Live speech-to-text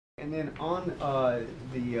And then on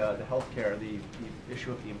the healthcare, the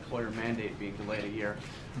issue of the employer mandate being delayed a year,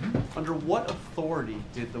 under what authority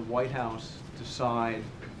did the White House decide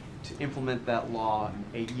to implement that law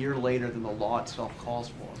a year later than the law itself calls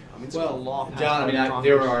for? I mean, it's a law passed John, by Congress.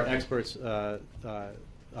 there are experts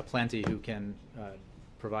aplenty who can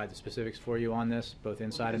provide the specifics for you on this, both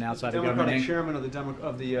inside and outside of government. Democratic chairman of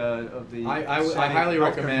the I highly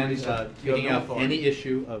recommend picking up authority. any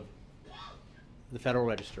issue of the Federal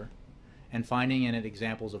Register and finding in it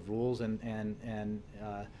examples of rules and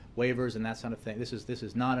waivers and that sort of thing. This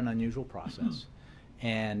is not an unusual process,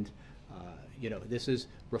 and this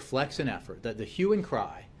reflects an effort. The hue and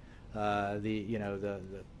cry, the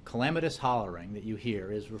calamitous hollering that you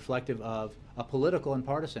hear is reflective of a political and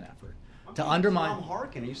partisan effort to undermine. Tom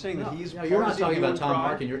Harkin, are you saying that he's? No, you're not talking about Tom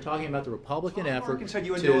Harkin. You're talking about the Republican Tom effort Harkin said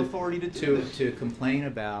you had no authority to do this. to complain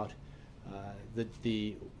about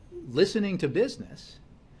the listening to business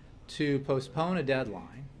to postpone a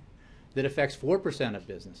deadline that affects 4% of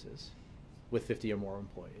businesses with 50 or more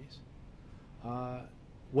employees,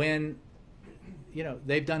 when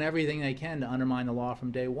they've done everything they can to undermine the law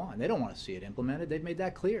from day one. They don't want to see it implemented. They've made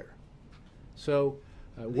that clear. So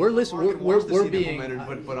we're listening. We're being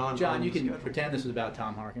John. You can pretend this is about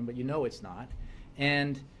Tom Harkin, but it's not.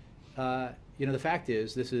 And the fact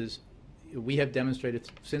is, we have demonstrated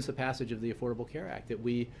since the passage of the Affordable Care Act that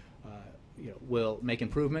we will make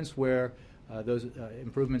improvements where those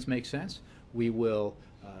improvements make sense. We will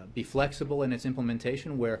be flexible in its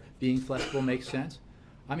implementation where being flexible makes sense.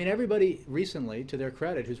 I mean, everybody recently, to their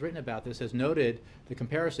credit, who's written about this has noted the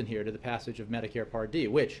comparison here to the passage of Medicare Part D,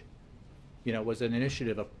 which was an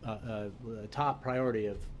initiative, a top priority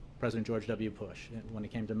of President George W. Bush when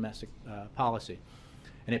it came to domestic policy.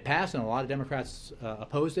 And it passed, and a lot of Democrats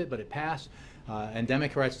opposed it, but it passed. And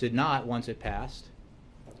Democrats did not, once it passed,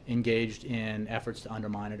 engaged in efforts to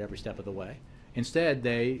undermine it every step of the way. Instead,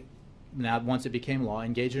 once it became law,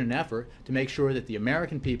 engaged in an effort to make sure that the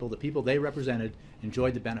American people, the people they represented,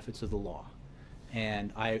 enjoyed the benefits of the law.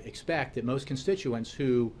 And I expect that most constituents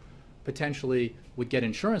who potentially would get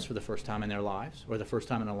insurance for the first time in their lives, or the first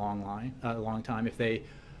time in a long time, if they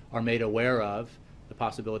are made aware of the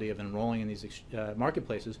possibility of enrolling in these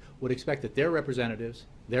marketplaces, would expect that their representatives,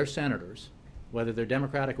 their senators, whether they're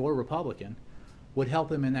Democratic or Republican, would help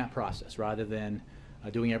them in that process rather than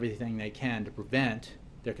doing everything they can to prevent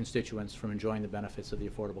their constituents from enjoying the benefits of the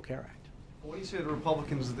Affordable Care Act. What do you say to the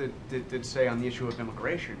Republicans that did say on the issue of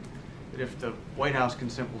immigration that if the White House can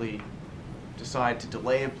simply decide to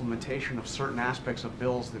delay implementation of certain aspects of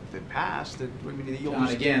bills that pass, that you'll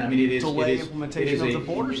delay implementation of the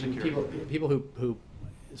border security? People who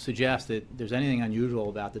suggest that there's anything unusual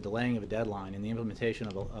about the delaying of a deadline in the implementation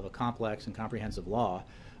of a complex and comprehensive law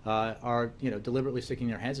are deliberately sticking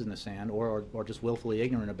their heads in the sand or just willfully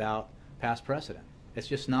ignorant about past precedent. It's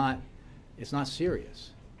just not. It's not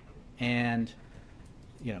serious. And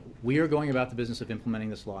we are going about the business of implementing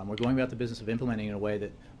this law, and we're going about the business of implementing it in a way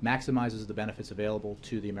that maximizes the benefits available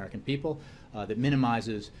to the American people, that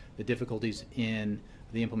minimizes the difficulties in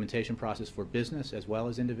the implementation process for business as well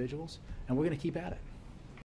as individuals, and we're going to keep at it.